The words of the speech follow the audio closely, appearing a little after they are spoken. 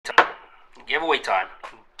Giveaway time.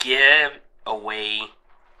 Giveaway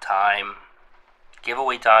time.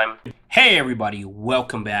 Giveaway time. Hey everybody,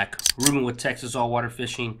 welcome back. Ruben with Texas All Water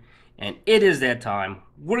Fishing, and it is that time.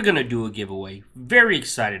 We're gonna do a giveaway. Very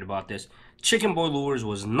excited about this. Chickenboy Lures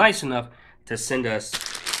was nice enough to send us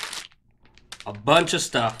a bunch of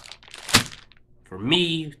stuff for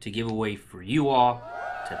me to give away for you all,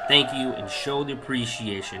 to thank you and show the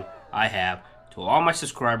appreciation I have to all my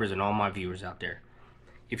subscribers and all my viewers out there.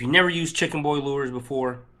 If you never used Chickenboy Lures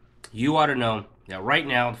before, you ought to know that right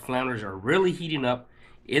now the flounders are really heating up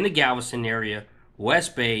in the Galveston area,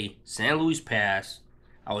 West Bay, San Luis Pass.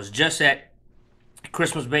 I was just at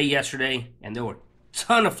Christmas Bay yesterday, and there were a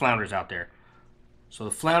ton of flounders out there. So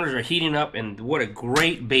the flounders are heating up, and what a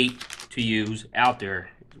great bait to use out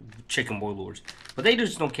there, Chickenboy Lures. But they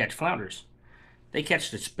just don't catch flounders. They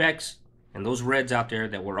catch the specks and those reds out there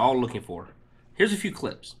that we're all looking for. Here's a few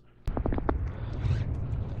clips.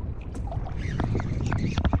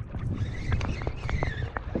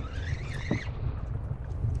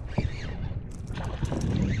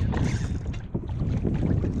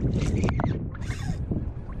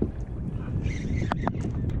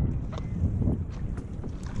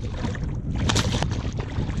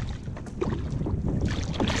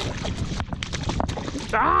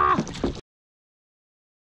 Ah!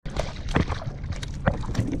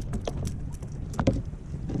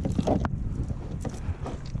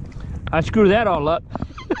 I screwed that all up. You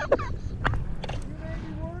made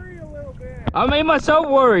me worry a little bit. I made myself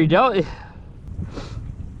worried, don't you?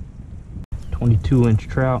 22-inch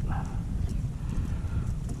trout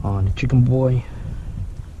on the Chickenboy.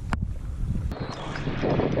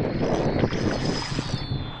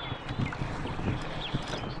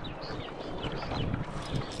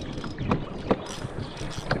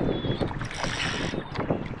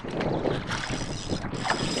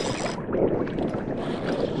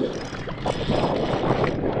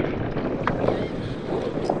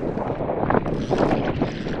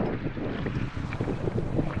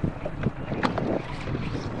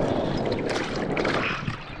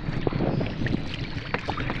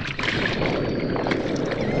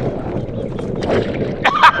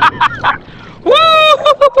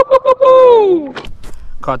 Woo!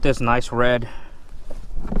 Caught this nice red.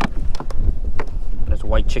 That's a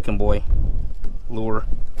white Chickenboy lure.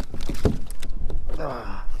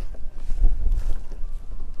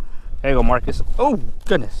 There you go, Marcus. Oh,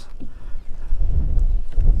 goodness.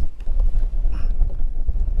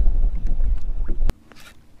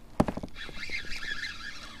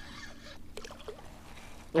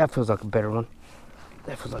 That feels like a better one.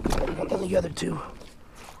 That feels like a better one than the other two.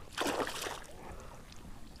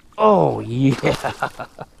 Oh, yeah.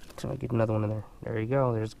 So I'll get another one in there. There you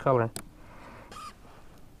go. There's the color.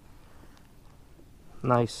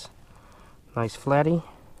 Nice. Nice flatty.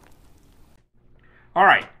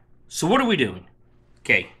 Alright. So what are we doing?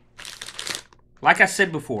 Okay. Like I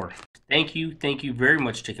said before, thank you very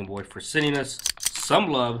much, Chickenboy, for sending us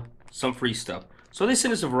some love, some free stuff. So they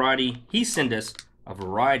sent us a variety. He sent us a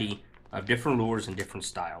variety of different lures and different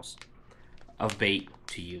styles of bait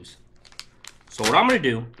to use. So what I'm going to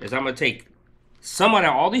do is I'm going to take some out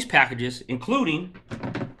of all these packages, including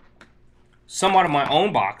some out of my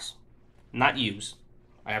own box, not used.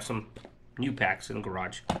 I have some new packs in the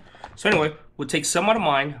garage. So anyway, we'll take some out of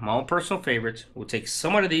mine, my own personal favorites. We'll take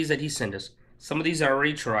some out of these that he sent us. Some of these I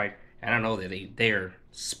already tried, and I know that they are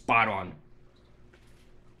spot on.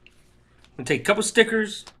 We'll take a couple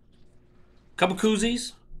stickers, a couple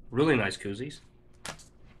koozies, really nice koozies,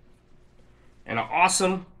 and an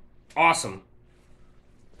awesome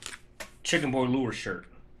Chickenboy Lure shirt.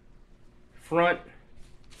 Front,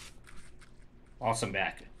 awesome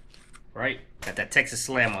back, right? Got that Texas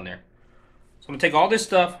Slam on there. So I'm gonna take all this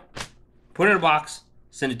stuff, put it in a box,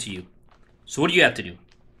 send it to you. So what do you have to do?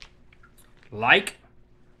 Like,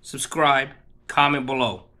 subscribe, comment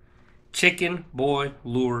below. Chickenboy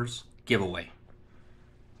Lures giveaway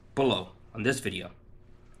below on this video.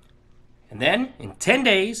 And then in 10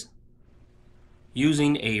 days,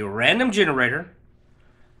 using a random generator,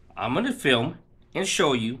 I'm going to film and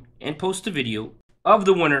show you and post a video of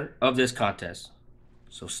the winner of this contest.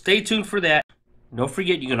 So stay tuned for that. Don't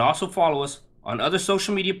forget, you can also follow us on other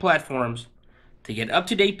social media platforms to get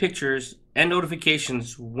up-to-date pictures and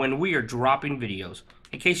notifications when we are dropping videos,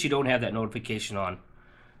 in case you don't have that notification on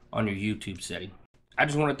your YouTube setting. I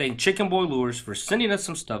just want to thank Chickenboy Lures for sending us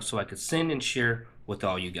some stuff so I could send and share with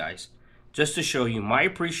all you guys, just to show you my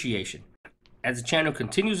appreciation. As the channel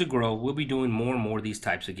continues to grow, we'll be doing more and more of these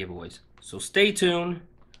types of giveaways. So stay tuned.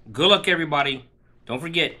 Good luck, everybody. Don't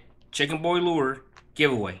forget, Chickenboy Lure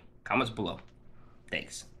giveaway. Comments below.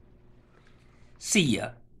 Thanks. See ya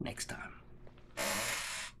next time.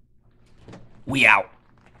 We out.